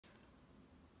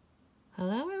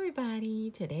Hello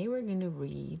everybody, today we're going to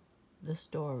read the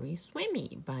story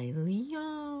Swimmy by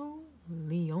Lionni.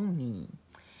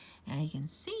 As you can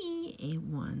see, it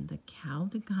won the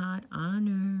Caldecott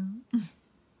honor.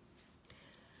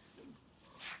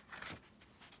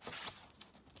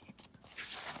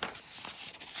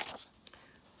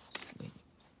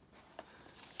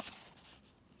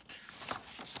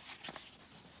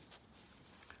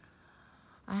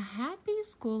 A happy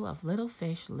school of little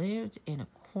fish lived in a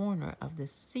corner of the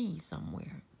sea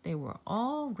somewhere. They were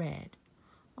all red.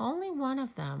 Only one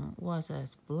of them was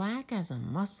as black as a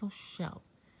mussel shell.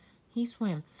 He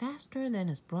swam faster than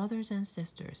his brothers and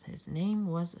sisters. His name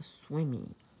was Swimmy.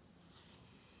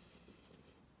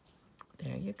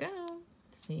 There you go.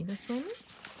 See the Swimmy?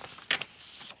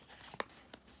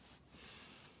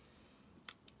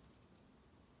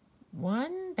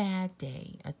 One bad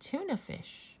day, a tuna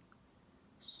fish,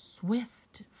 swift,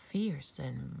 fierce,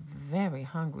 and very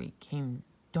hungry, came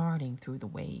darting through the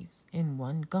waves. In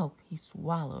one gulp, he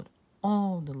swallowed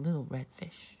all the little red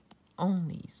fish.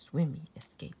 Only Swimmy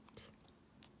escaped.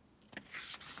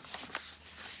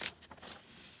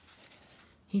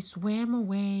 He swam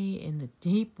away in the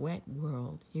deep, wet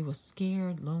world. He was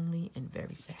scared, lonely, and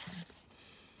very sad.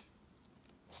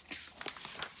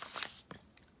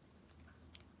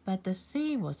 But the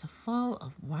sea was full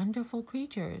of wonderful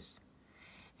creatures.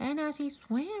 And as he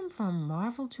swam from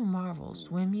marvel to marvel,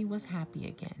 Swimmy was happy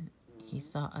again. He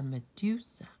saw a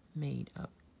Medusa made of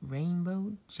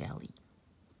rainbow jelly.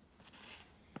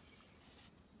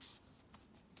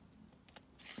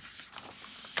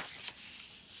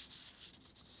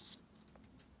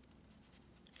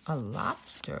 A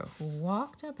lobster who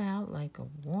walked about like a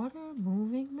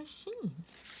water-moving machine.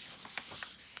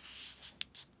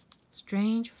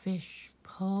 Strange fish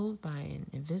pulled by an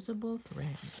invisible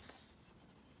thread.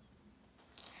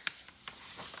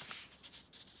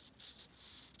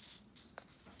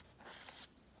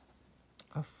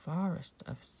 A forest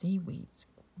of seaweeds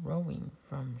growing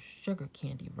from sugar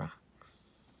candy rocks.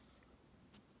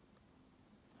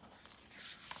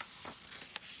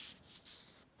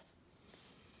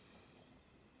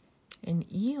 An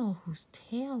eel whose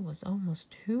tail was almost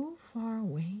too far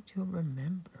away to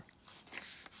remember.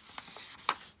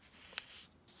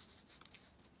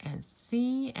 And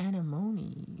sea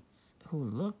anemones who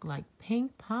looked like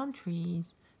pink palm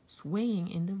trees swaying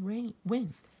in the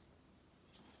wind.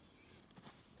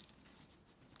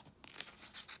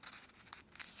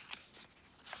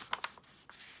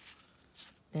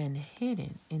 Then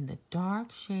hidden in the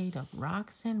dark shade of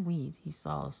rocks and weeds, he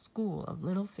saw a school of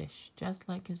little fish just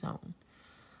like his own.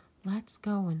 "Let's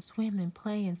go and swim and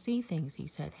play and see things," he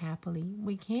said happily.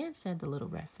 "We can't," said the little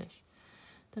red fish.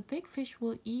 "The big fish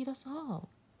will eat us all."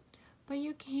 "But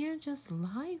you can't just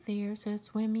lie there," said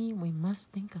Swimmy. "We must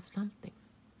think of something."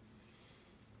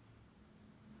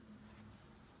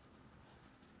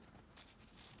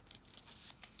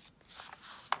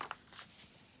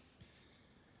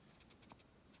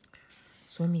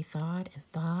 Swimmy thought and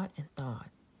thought and thought.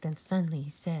 Then suddenly he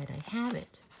said, "I have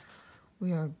it.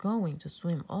 We are going to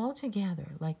swim all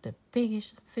together like the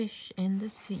biggest fish in the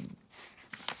sea."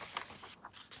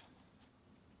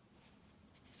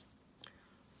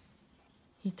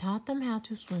 He taught them how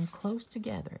to swim close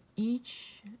together,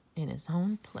 each in his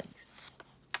own place.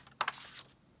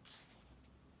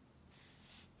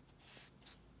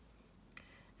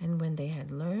 And when they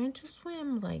had learned to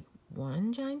swim like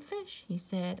one giant fish, he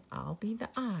said, "I'll be the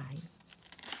eye."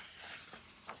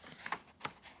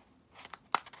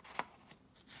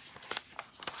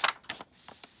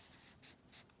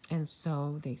 And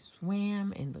so they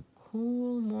swam in the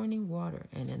cool morning water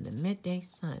and in the midday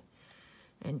sun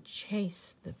and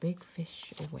chased the big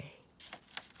fish away.